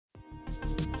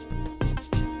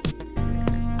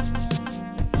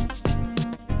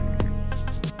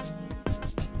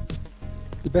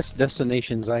best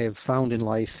destinations I have found in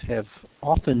life have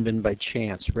often been by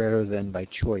chance rather than by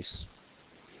choice.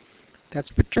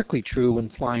 That's particularly true when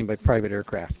flying by private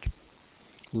aircraft.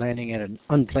 Landing at an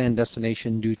unplanned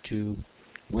destination due to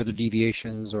weather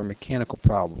deviations or mechanical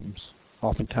problems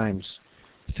oftentimes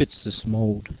fits this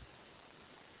mold.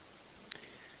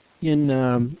 In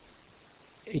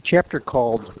a chapter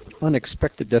called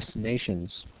Unexpected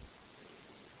Destinations,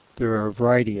 there are a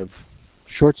variety of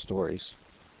short stories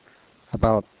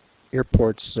about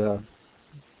airports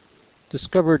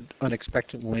discovered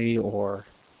unexpectedly or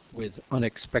with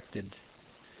unexpected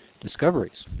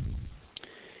discoveries.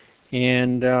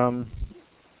 And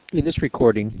in this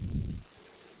recording,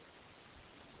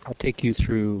 I'll take you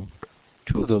through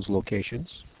two of those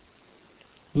locations.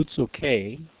 Lutzo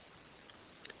Cay,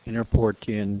 an airport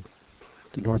in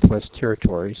the Northwest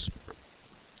Territories,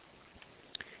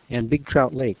 and Big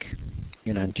Trout Lake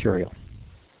in Ontario.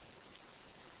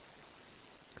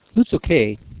 Lutzo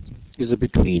Cay is a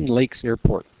between lakes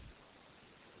airport.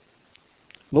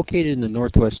 Located in the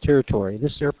Northwest Territory,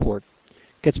 this airport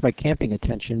gets my camping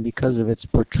attention because of its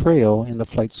portrayal in the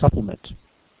flight supplement.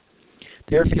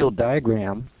 The airfield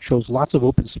diagram shows lots of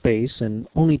open space and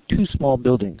only two small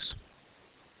buildings.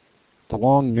 The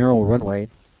long, narrow runway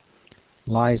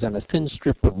lies on a thin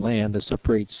strip of land that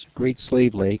separates Great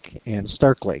Slave Lake and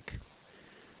Stark Lake,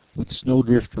 with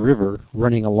Snowdrift River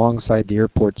running alongside the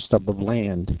airport stub of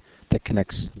land that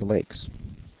connects the lakes.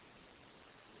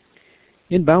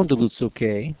 Inbound to Lutzo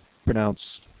Cay,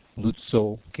 pronounced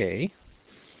Lutzo Cay,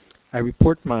 I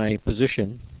report my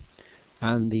position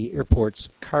on the airport's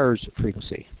CARS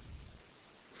frequency.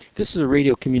 This is a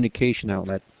radio communication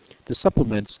outlet that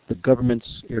supplements the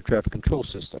government's air traffic control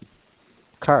system.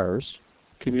 CARS,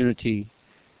 Community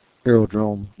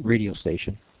Aerodrome Radio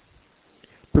Station,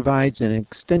 provides an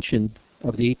extension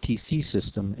of the ATC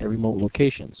system at remote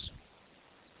locations.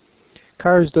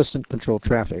 CARS doesn't control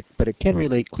traffic, but it can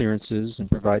relate clearances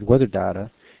and provide weather data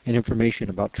and information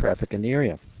about traffic in the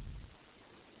area.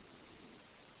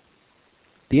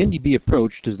 The NDB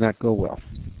approach does not go well.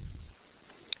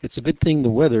 It's a good thing the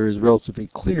weather is relatively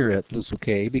clear at Lutzo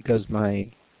Cay because my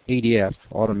ADF,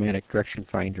 Automatic Direction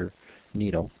Finder,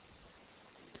 needle,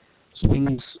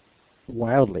 swings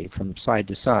wildly from side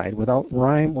to side without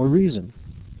rhyme or reason.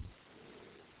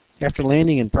 After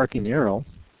landing and parking the Arrow,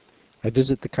 I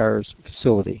visit the CARS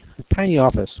facility, a tiny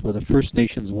office with a First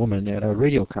Nations woman at a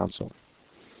radio console.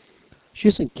 She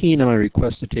isn't keen on my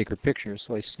request to take her picture,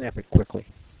 so I snap it quickly.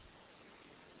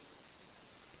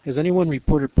 Has anyone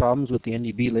reported problems with the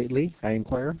NDB lately? I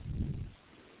inquire.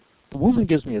 The woman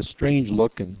gives me a strange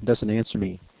look and doesn't answer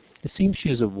me. It seems she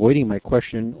is avoiding my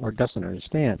question or doesn't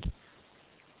understand.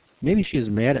 Maybe she is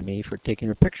mad at me for taking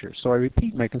her picture, so I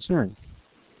repeat my concern.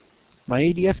 My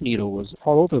ADF needle was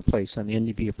all over the place on the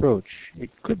NDB approach.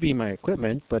 It could be my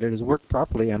equipment, but it has worked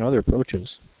properly on other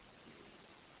approaches.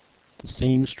 The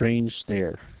same strange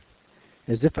stare,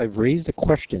 as if I've raised a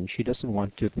question she doesn't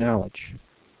want to acknowledge.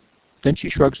 Then she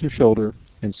shrugs her shoulder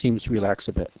and seems to relax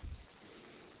a bit.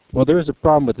 Well, there is a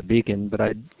problem with the beacon, but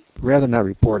I'd rather not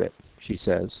report it, she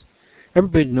says.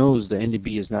 Everybody knows the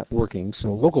NDB is not working,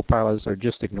 so local pilots are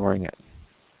just ignoring it.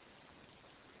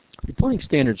 Reporting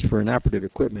standards for inoperative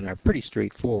equipment are pretty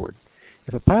straightforward.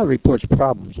 If a pilot reports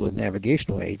problems with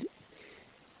navigational aid,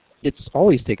 it's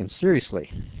always taken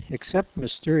seriously, except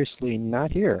mysteriously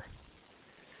not here.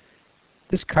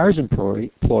 This CARS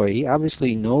employee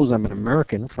obviously knows I'm an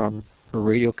American from her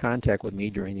radio contact with me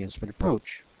during the instrument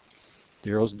approach. The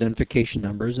Arrow's identification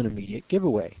number is an immediate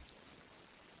giveaway.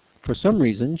 For some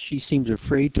reason, she seems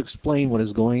afraid to explain what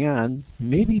is going on,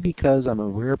 maybe because I'm a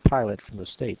rare pilot from the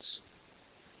States.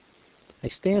 I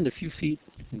stand a few feet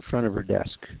in front of her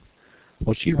desk,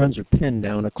 while she runs her pen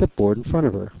down a clipboard in front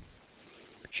of her.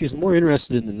 She is more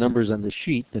interested in the numbers on the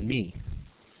sheet than me.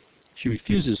 She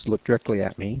refuses to look directly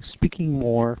at me, speaking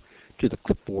more to the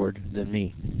clipboard than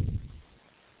me.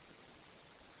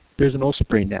 There's an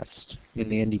osprey nest in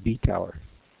the NDB tower,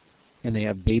 and they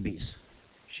have babies,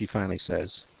 she finally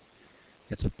says.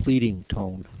 It's a pleading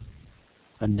tone.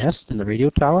 A nest in the radio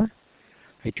tower?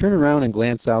 I turn around and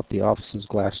glance out the office's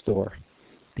glass door.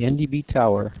 The NDB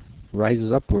tower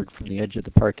rises upward from the edge of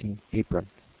the parking apron.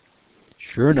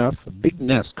 Sure enough, a big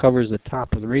nest covers the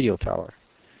top of the radio tower.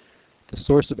 The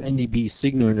source of NDB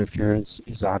signal interference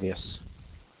is obvious.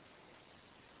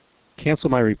 Cancel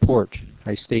my report,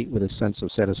 I state with a sense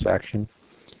of satisfaction.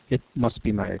 It must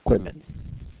be my equipment.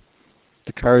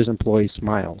 The CARS employee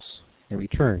smiles and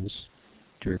returns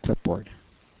to her clipboard.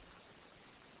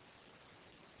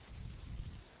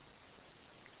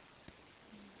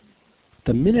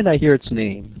 The minute I hear its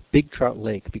name, Big Trout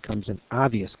Lake becomes an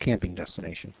obvious camping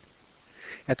destination.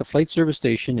 At the flight service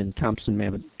station in Thompson,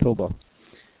 Manitoba,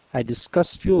 I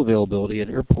discussed fuel availability at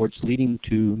airports leading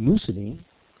to Moosonee,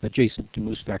 adjacent to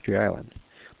Moose Factory Island,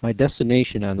 my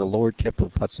destination on the lower tip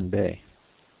of Hudson Bay.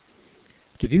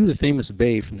 To view the famous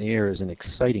bay from the air is an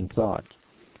exciting thought,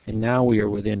 and now we are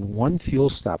within one fuel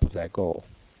stop of that goal.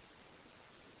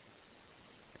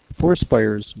 Forest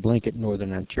fires blanket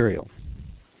northern Ontario,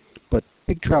 but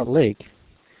Big Trout Lake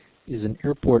is an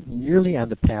airport nearly on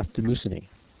the path to Moosonee.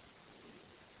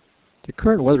 The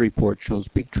current weather report shows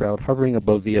big trout hovering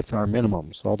above VFR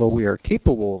minimums. Although we are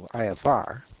capable of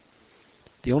IFR,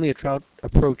 the only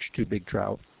approach to big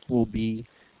trout will be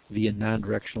via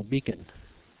non-directional beacon.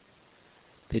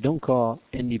 They don't call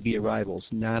NDB arrivals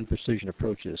non-precision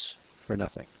approaches for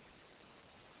nothing.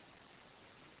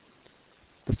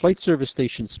 The flight service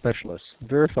station specialist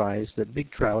verifies that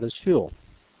big trout is fuel,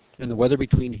 and the weather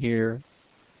between here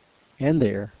and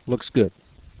there looks good.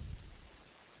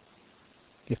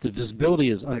 If the visibility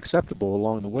is unacceptable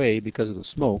along the way because of the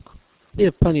smoke, they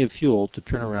have plenty of fuel to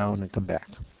turn around and come back.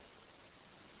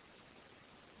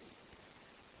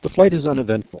 The flight is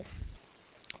uneventful.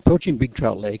 Approaching Big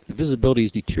Trout Lake, the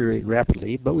visibilities deteriorate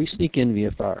rapidly, but we sneak in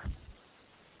VFR.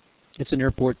 It's an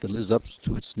airport that lives up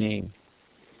to its name.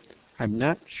 I'm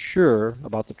not sure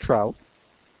about the trout,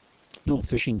 no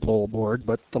fishing pole aboard,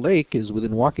 but the lake is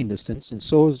within walking distance, and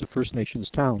so is the First Nations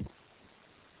town.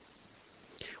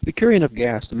 We carry enough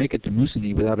gas to make it to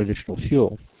Moosonee without additional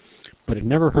fuel, but it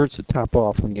never hurts to top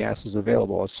off when gas is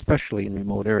available, especially in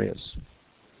remote areas.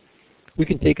 We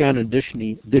can take on an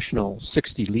additional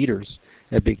 60 liters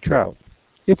at Big Trout,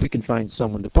 if we can find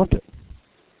someone to pump it.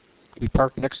 We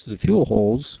park next to the fuel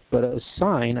holes, but a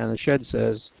sign on the shed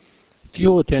says,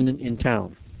 "Fuel attendant in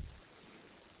town."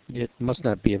 It must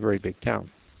not be a very big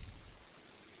town.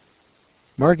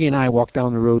 Margie and I walk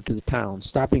down the road to the town,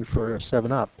 stopping for a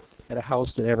 7-Up at a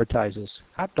house that advertises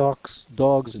hot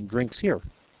dogs, and drinks here.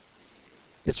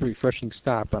 It's a refreshing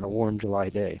stop on a warm July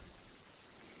day.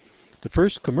 The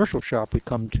first commercial shop we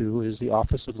come to is the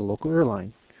office of the local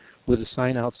airline, with a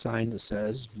sign outside that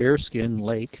says Bearskin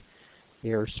Lake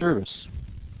Air Service.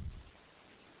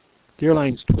 The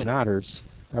airline's Twin Otters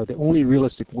are the only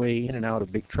realistic way in and out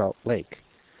of Big Trout Lake,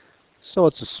 so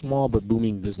it's a small but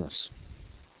booming business.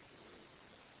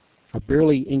 A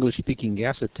barely English-speaking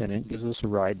gas attendant gives us a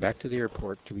ride back to the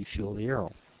airport to refuel the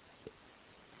Arrow.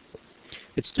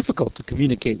 It's difficult to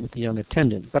communicate with the young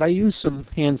attendant, but I use some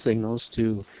hand signals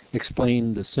to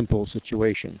explain the simple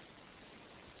situation.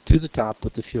 To the top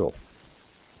with the fuel.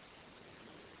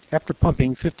 After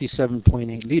pumping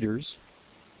 57.8 liters,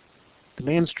 the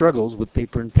man struggles with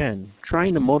paper and pen,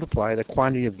 trying to multiply the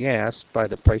quantity of gas by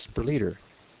the price per liter.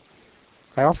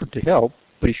 I offered to help,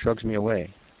 but he shrugs me away.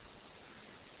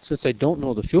 Since I don't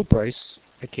know the fuel price,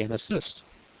 I can't assist.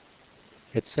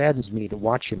 It saddens me to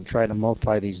watch him try to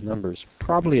multiply these numbers,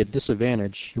 probably a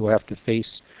disadvantage he will have to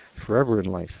face forever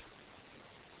in life.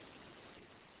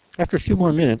 After a few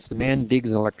more minutes, the man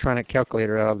digs an electronic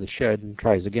calculator out of the shed and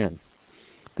tries again.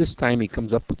 This time he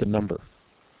comes up with the number,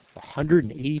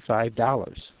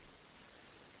 $185.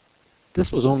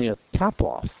 This was only a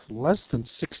top-off, less than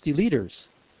 60 liters.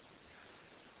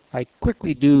 I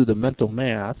quickly do the mental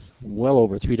math, well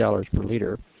over $3 per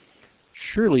liter.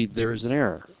 Surely there is an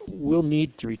error. We'll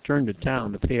need to return to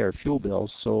town to pay our fuel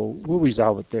bills, so we'll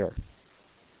resolve it there.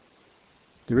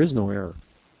 There is no error.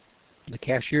 The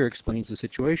cashier explains the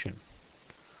situation.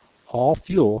 All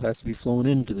fuel has to be flown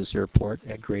into this airport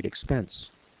at great expense.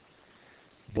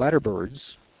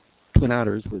 Bladderbirds, Twin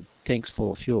Otters with tanks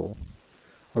full of fuel,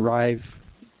 arrive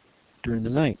during the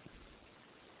night.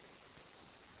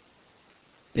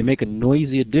 They make a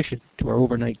noisy addition to our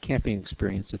overnight camping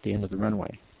experience at the end of the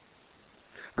runway.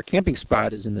 Our camping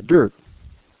spot is in the dirt,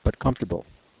 but comfortable,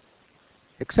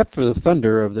 except for the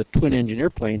thunder of the twin-engine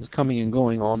airplanes coming and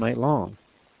going all night long.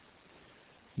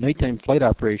 Nighttime flight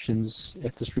operations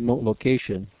at this remote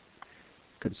location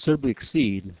considerably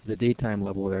exceed the daytime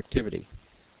level of activity.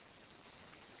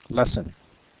 Lesson: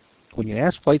 when you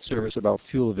ask flight service about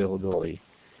fuel availability,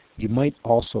 you might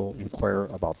also inquire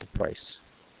about the price.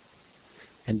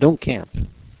 And don't camp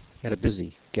at a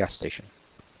busy gas station.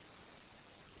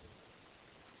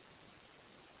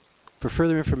 For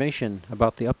further information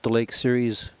about the Up the Lake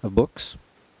series of books,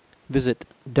 visit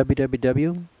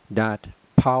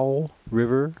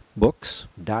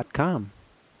www.powellriverbooks.com.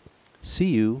 See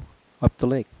you up the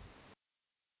lake.